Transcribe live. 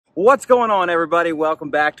What's going on, everybody? Welcome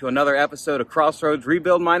back to another episode of Crossroads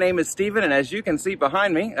Rebuild. My name is Steven, and as you can see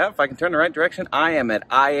behind me, if I can turn the right direction, I am at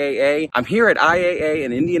IAA. I'm here at IAA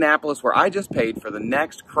in Indianapolis, where I just paid for the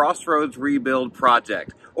next Crossroads Rebuild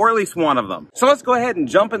project, or at least one of them. So let's go ahead and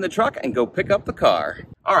jump in the truck and go pick up the car.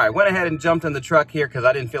 All right, went ahead and jumped in the truck here because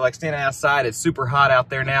I didn't feel like standing outside. It's super hot out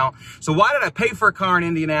there now. So why did I pay for a car in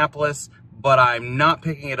Indianapolis, but I'm not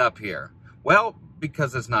picking it up here? Well,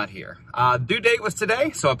 because it's not here. Due date was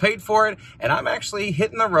today, so I paid for it, and I'm actually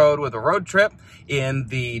hitting the road with a road trip in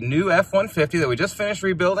the new F-150 that we just finished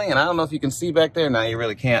rebuilding. And I don't know if you can see back there. No, you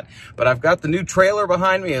really can't. But I've got the new trailer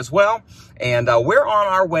behind me as well, and we're on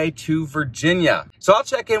our way to Virginia. So I'll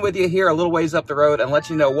check in with you here a little ways up the road and let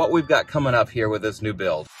you know what we've got coming up here with this new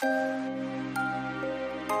build.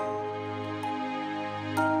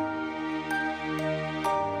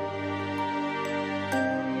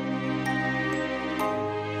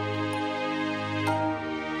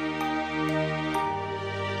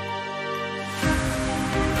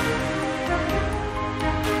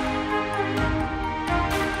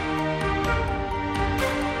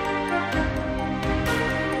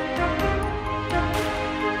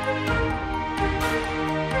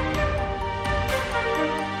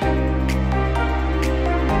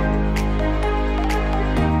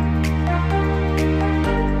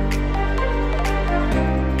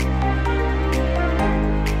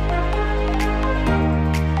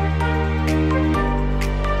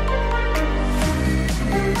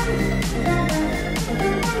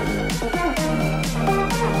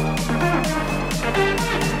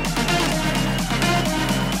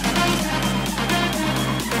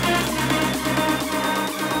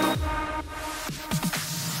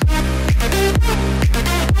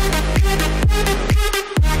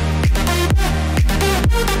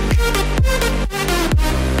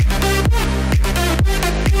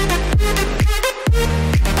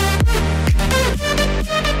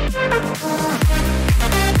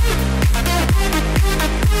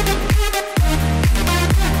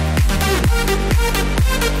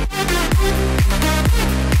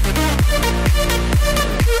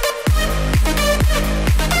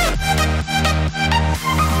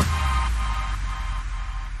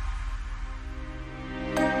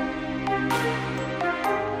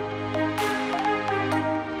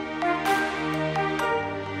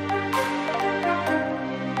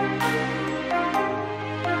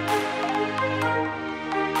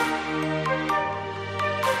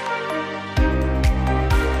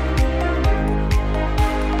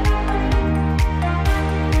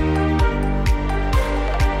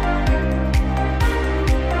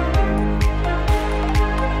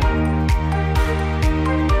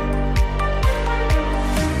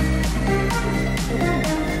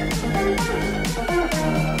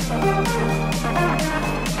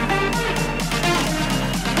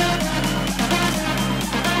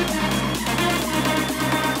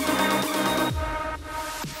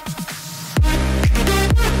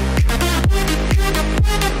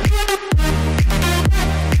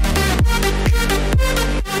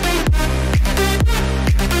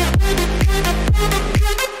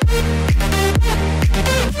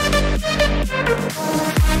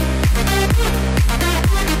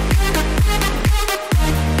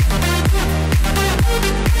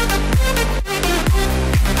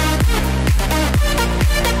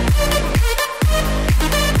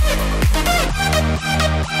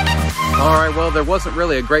 Well, there wasn't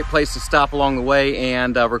really a great place to stop along the way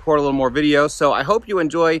and record a little more video, so I hope you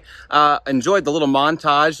enjoyed the little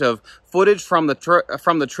montage of footage from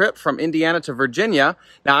the trip from Indiana to Virginia.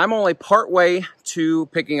 Now, I'm only partway to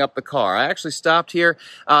picking up the car. I actually stopped here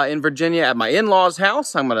in Virginia at my in-laws'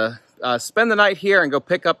 house. I'm gonna spend the night here and go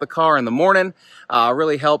pick up the car in the morning.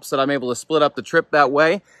 Really helps that I'm able to split up the trip that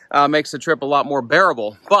way. Makes the trip a lot more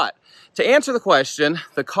bearable. But to answer the question,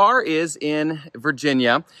 the car is in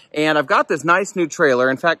Virginia, and I've got this nice new trailer.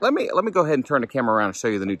 In fact, let me go ahead and turn the camera around and show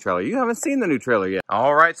you the new trailer. You haven't seen the new trailer yet.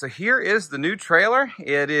 All right, so here is the new trailer.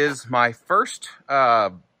 It is my first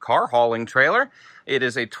car hauling trailer. It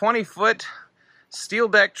is a 20-foot steel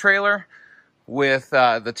deck trailer with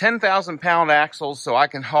the 10,000-pound axles, so I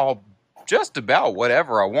can haul just about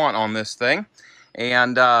whatever I want on this thing.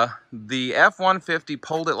 And the F-150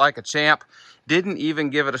 pulled it like a champ. Didn't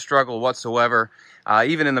even give it a struggle whatsoever,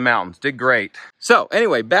 even in the mountains. Did great. So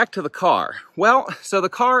anyway, back to the car. Well, so the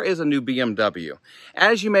car is a new BMW.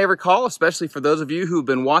 As you may recall, especially for those of you who've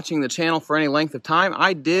been watching the channel for any length of time,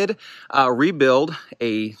 I did rebuild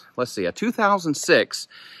a 2006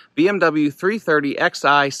 BMW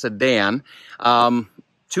 330i sedan.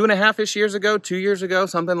 2.5-ish years ago, 2 years ago,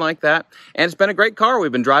 something like that. And it's been a great car.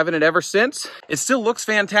 We've been driving it ever since. It still looks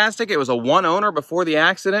fantastic. It was a one owner before the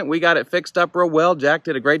accident. We got it fixed up real well. Jack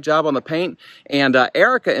did a great job on the paint. And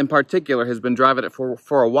Erica in particular has been driving it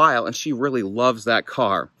for a while, and she really loves that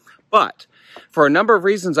car. But for a number of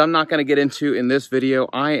reasons I'm not going to get into in this video,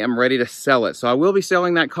 I am ready to sell it. So I will be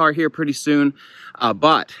selling that car here pretty soon.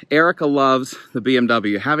 But Erica loves the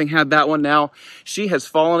BMW. Having had that one now, she has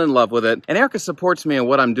fallen in love with it. And Erica supports me in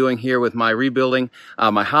what I'm doing here with my rebuilding,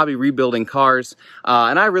 my hobby rebuilding cars.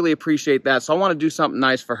 And I really appreciate that. So I want to do something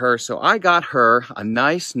nice for her. So I got her a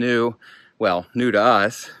nice new, well, new to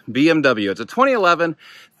us, BMW. It's a 2011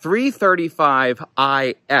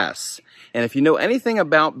 335is. And if you know anything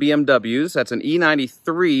about BMWs, that's an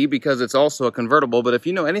E93 because it's also a convertible. But if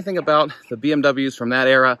you know anything about the BMWs from that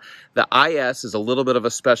era, the IS is a little bit of a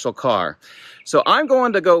special car. So I'm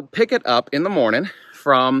going to go pick it up in the morning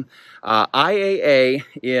from IAA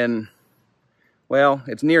in, well,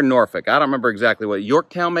 it's near Norfolk. I don't remember exactly what,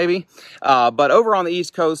 Yorktown maybe? But over on the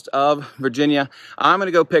east coast of Virginia, I'm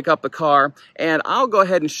gonna go pick up the car, and I'll go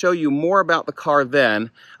ahead and show you more about the car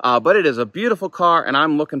then. But it is a beautiful car, and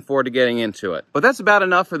I'm looking forward to getting into it. But that's about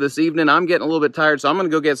enough for this evening. I'm getting a little bit tired, so I'm gonna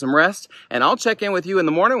go get some rest, and I'll check in with you in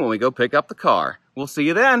the morning when we go pick up the car. We'll see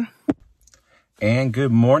you then. And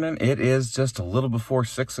good morning. It is just a little before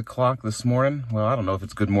 6 o'clock this morning. Well, I don't know if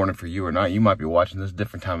it's good morning for you or not. You might be watching this a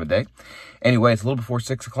different time of day. Anyway, it's a little before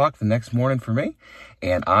 6 o'clock the next morning for me.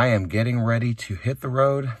 And I am getting ready to hit the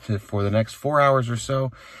road for the next 4 hours or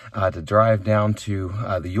so to drive down to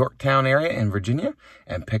the Yorktown area in Virginia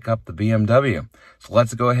and pick up the BMW. So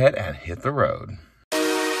let's go ahead and hit the road.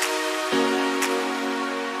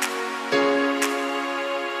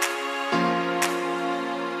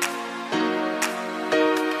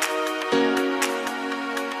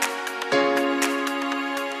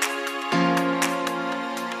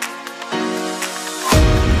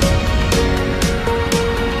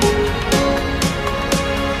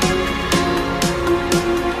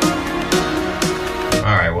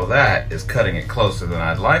 That is cutting it closer than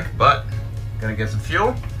I'd like, but I'm gonna get some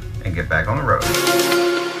fuel and get back on the road.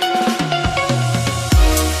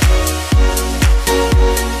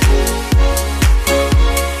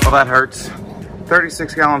 Well, that hurts.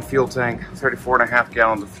 36-gallon fuel tank, 34.5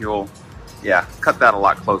 gallons of fuel. Yeah, cut that a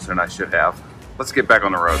lot closer than I should have. Let's get back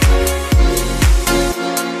on the road.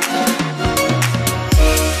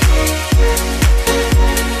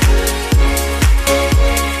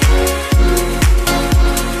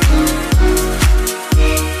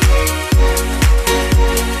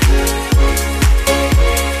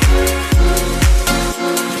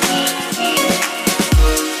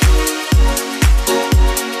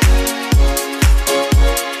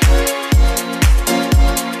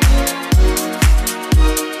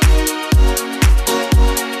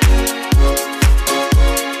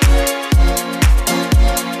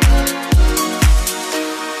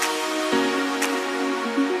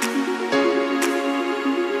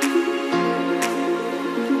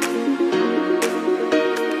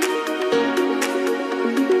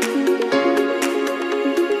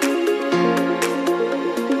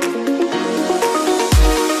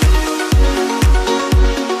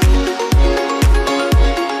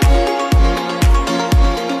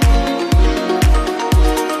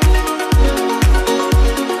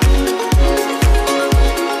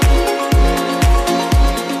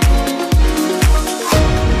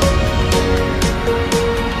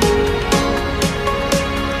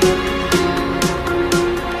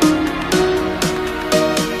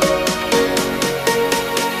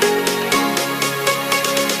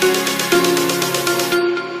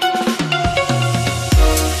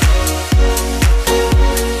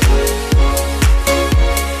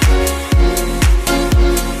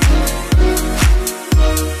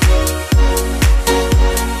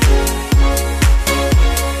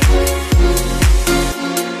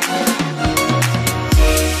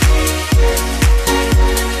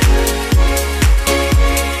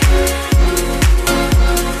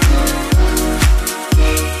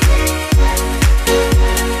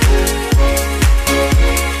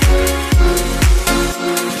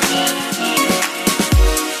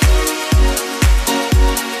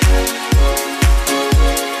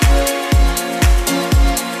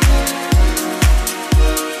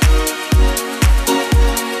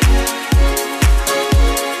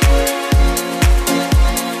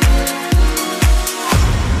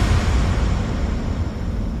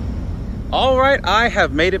 right, I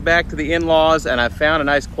have made it back to the in-laws and I found a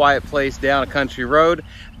nice quiet place down a country road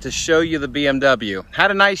to show you the BMW. Had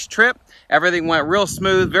a nice trip everything went real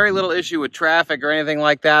smooth, very little issue with traffic or anything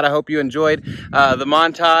like that. I hope you enjoyed the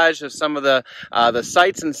montage of some of the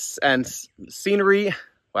sights and scenery.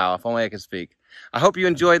 Wow, if only I could speak. I hope you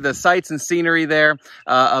enjoyed the sights and scenery there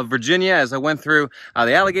of Virginia as I went through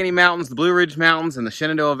the Allegheny Mountains, the Blue Ridge Mountains, and the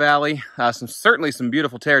Shenandoah Valley. Certainly some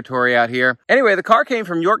beautiful territory out here. Anyway, the car came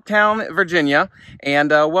from Yorktown, Virginia, and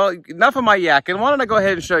well, enough of my yakking. Why don't I go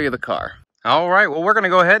ahead and show you the car? All right, well, we're going to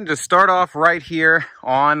go ahead and just start off right here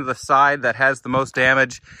on the side that has the most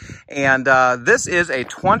damage. And this is a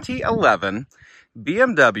 2011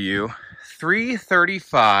 BMW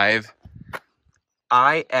 335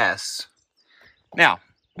 IS. Now,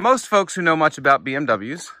 most folks who know much about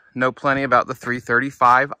BMWs know plenty about the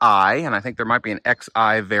 335i, and I think there might be an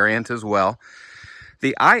XI variant as well.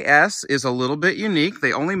 The IS is a little bit unique.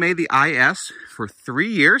 They only made the IS for 3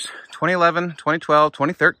 years, 2011, 2012,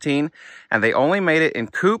 2013, and they only made it in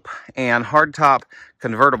coupe and hardtop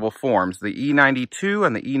convertible forms, the E92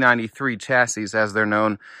 and the E93 chassis as they're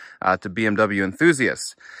known to BMW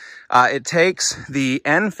enthusiasts. It takes the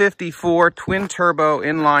N54 twin-turbo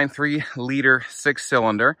inline 3-liter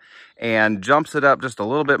 6-cylinder and jumps it up just a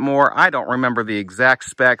little bit more. I don't remember the exact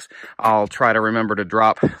specs. I'll try to remember to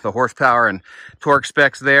drop the horsepower and torque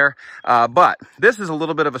specs there. But this is a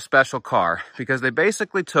little bit of a special car because they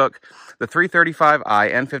basically took the 335i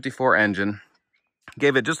N54 engine,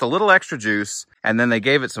 gave it just a little extra juice, and then they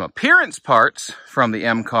gave it some appearance parts from the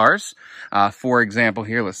M cars. For example,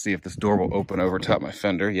 here, let's see if this door will open over top my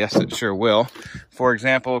fender. Yes, it sure will. For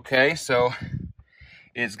example, okay, so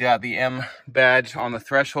it's got the M badge on the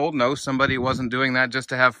threshold. No, somebody wasn't doing that just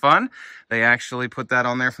to have fun. They actually put that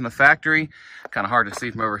on there from the factory. Kind of hard to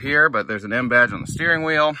see from over here, but there's an M badge on the steering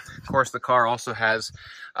wheel. Of course, the car also has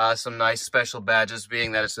some nice special badges,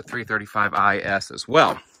 being that it's a 335IS as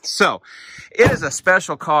well. So it is a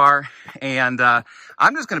special car, and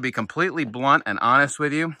I'm just going to be completely blunt and honest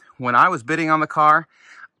with you. When I was bidding on the car,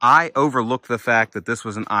 I overlooked the fact that this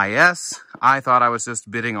was an IS. I thought I was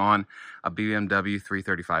just bidding on a BMW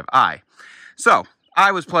 335i. So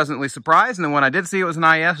I was pleasantly surprised, and then when I did see it was an IS,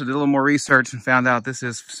 I did a little more research and found out this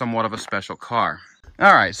is somewhat of a special car.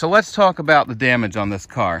 All right, so let's talk about the damage on this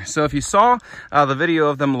car. So if you saw the video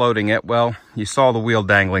of them loading it, well, you saw the wheel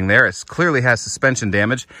dangling there. It clearly has suspension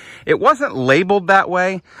damage. It wasn't labeled that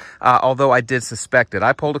way, although I did suspect it.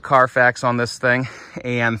 I pulled a Carfax on this thing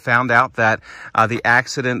and found out that the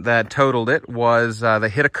accident that totaled it was they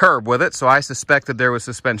hit a curb with it, so I suspected there was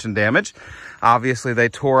suspension damage. Obviously, they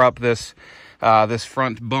tore up this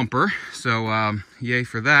front bumper, so yay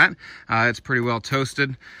for that. It's pretty well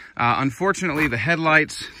toasted. Unfortunately, the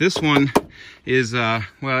headlights, this one is, well,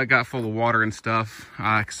 it got full of water and stuff.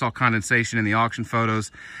 I saw condensation in the auction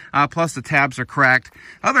photos. Plus the tabs are cracked.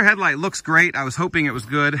 Other headlight looks great. I was hoping it was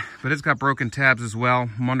good, but it's got broken tabs as well.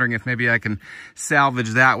 I'm wondering if maybe I can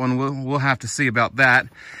salvage that one. We'll have to see about that.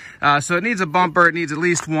 So it needs a bumper. It needs at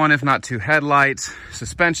least one, if not two headlights,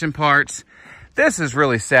 suspension parts. This is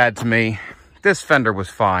really sad to me. This fender was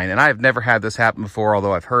fine, and I've never had this happen before,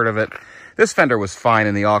 although I've heard of it. This fender was fine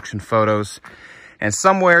in the auction photos, and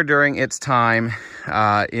somewhere during its time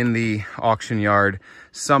in the auction yard,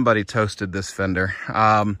 somebody toasted this fender.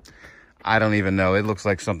 I don't even know. It looks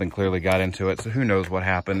like something clearly got into it, so who knows what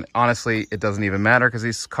happened. Honestly, it doesn't even matter because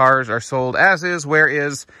these cars are sold as is, where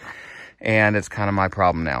is, and it's kind of my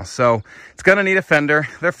problem now. So it's going to need a fender.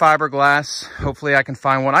 They're fiberglass. Hopefully I can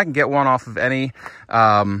find one. I can get one off of any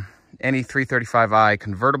 335i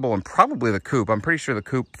convertible and probably the coupe. I'm pretty sure the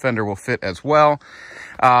coupe fender will fit as well.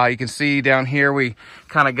 You can see down here we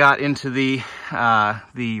kind of got into the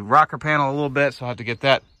rocker panel a little bit, so I have to get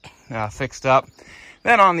that fixed up.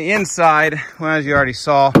 Then on the inside, well, as you already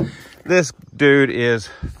saw, this dude is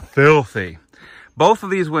filthy. Both of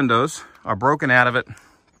these windows are broken out of it.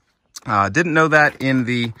 Didn't know that in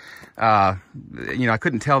the, I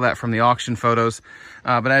couldn't tell that from the auction photos.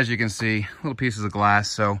 But as you can see, little pieces of glass.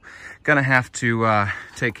 So gonna have to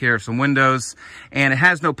take care of some windows, and it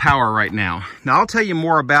has no power right now. Now I'll tell you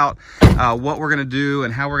more about what we're gonna do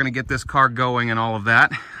and how we're gonna get this car going and all of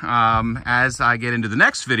that as I get into the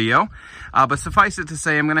next video. But suffice it to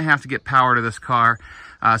say, I'm gonna have to get power to this car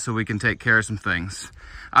so we can take care of some things.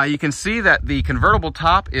 You can see that the convertible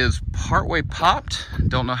top is partway popped.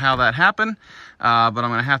 Don't know how that happened, but I'm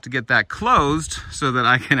gonna have to get that closed so that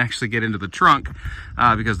I can actually get into the trunk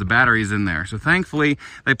because the battery's in there. So thankfully,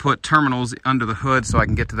 they put terminals under the hood so I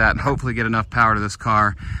can get to that and hopefully get enough power to this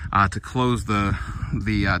car to close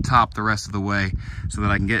the top the rest of the way so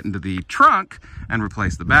that I can get into the trunk and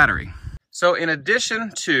replace the battery. So in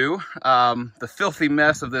addition to the filthy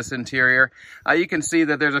mess of this interior, you can see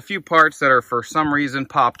that there's a few parts that are for some reason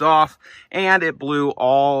popped off, and it blew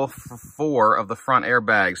all 4 of the front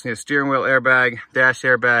airbags. You know, steering wheel airbag, dash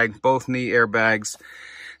airbag, both knee airbags.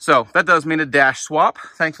 So that does mean a dash swap.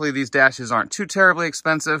 Thankfully, these dashes aren't too terribly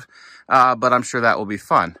expensive, but I'm sure that will be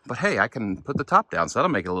fun. But hey, I can put the top down, so that'll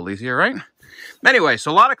make it a little easier, right? Anyway,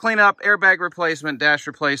 so a lot of cleanup, airbag replacement, dash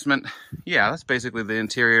replacement. Yeah, that's basically the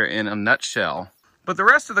interior in a nutshell. But the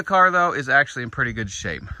rest of the car, though, is actually in pretty good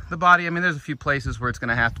shape. The body, I mean, there's a few places where it's going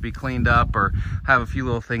to have to be cleaned up or have a few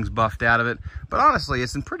little things buffed out of it. But honestly,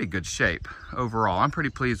 it's in pretty good shape overall. I'm pretty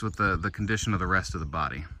pleased with the condition of the rest of the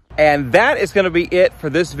body. And that is going to be it for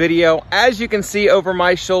this video. As you can see over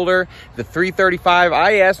my shoulder, the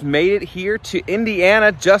 335is made it here to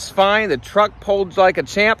Indiana just fine. The truck pulled like a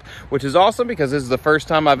champ, which is awesome because this is the first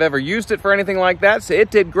time I've ever used it for anything like that. So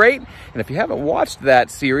it did great. And if you haven't watched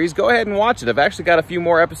that series, go ahead and watch it. I've actually got a few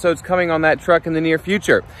more episodes coming on that truck in the near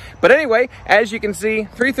future. But anyway, as you can see,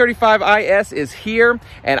 335is is here,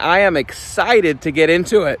 and I am excited to get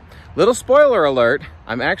into it. Little spoiler alert,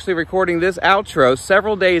 I'm actually recording this outro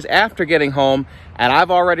several days after getting home, and I've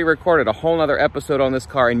already recorded a whole nother episode on this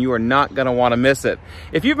car, and you are not going to want to miss it.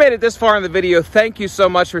 If you've made it this far in the video, thank you so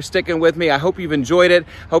much for sticking with me. I hope you've enjoyed it.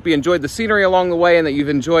 Hope you enjoyed the scenery along the way, and that you've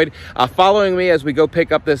enjoyed following me as we go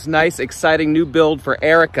pick up this nice, exciting new build for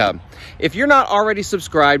Erica. If you're not already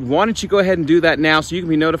subscribed, why don't you go ahead and do that now so you can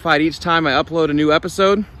be notified each time I upload a new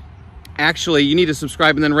episode? Actually, you need to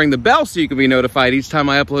subscribe and then ring the bell so you can be notified each time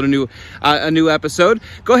I upload a new episode.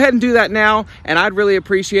 Go ahead and do that now, and I'd really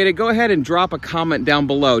appreciate it. Go ahead and drop a comment down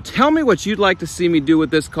below. Tell me what you'd like to see me do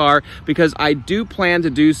with this car, because I do plan to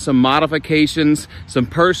do some modifications, some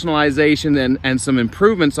personalization, and some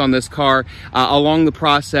improvements on this car along the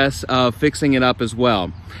process of fixing it up as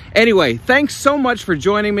well. Anyway, thanks so much for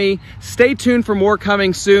joining me. Stay tuned for more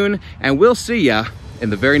coming soon, and we'll see ya in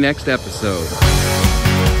the very next episode.